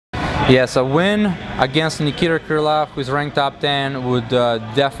Yes, a win against Nikita Krylov, who's ranked top 10, would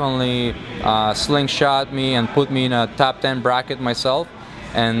definitely slingshot me and put me in a top 10 bracket myself,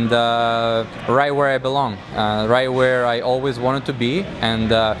 and right where I belong, right where I always wanted to be.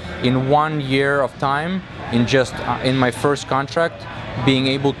 And in 1 year of time, in my first contract, being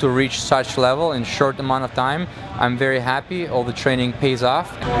able to reach such level in short amount of time, I'm very happy. All the training pays off.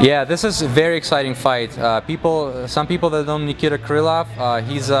 Yeah, this is a very exciting fight. Some people that know Nikita Krylov,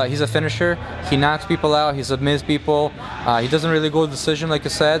 he's a finisher. He knocks people out. He submits people. He doesn't really go to decision, like I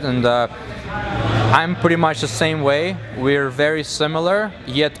said, and I'm pretty much the same way. We're very similar,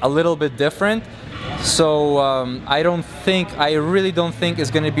 yet a little bit different. So I really don't think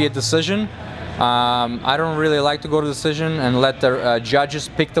it's going to be a decision. I don't really like to go to decision and let the judges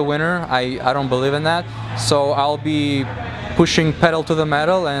pick the winner. I don't believe in that. So I'll be pushing pedal to the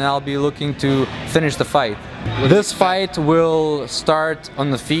metal, and I'll be looking to finish the fight. This fight will start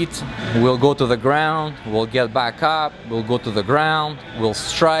on the feet. We'll go to the ground, we'll get back up, we'll go to the ground, we'll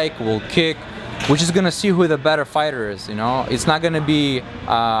strike, we'll kick. We're just gonna see who the better fighter is, you know? It's not gonna be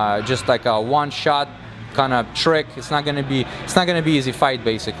just like a one-shot kind of trick. It's not gonna be easy fight,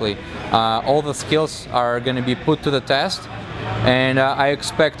 basically. All the skills are gonna be put to the test, and I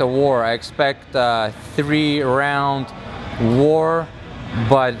expect a war. I expect a 3-round war,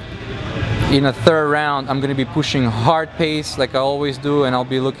 but in a 3rd round I'm gonna be pushing hard pace like I always do, and I'll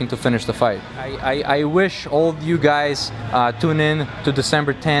be looking to finish the fight. I wish all of you guys tune in to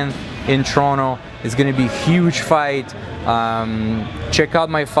December 10th in Toronto. It's gonna be a huge fight. Check out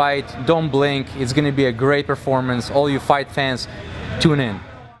my fight, don't blink. It's gonna be a great performance. All you fight fans, tune in.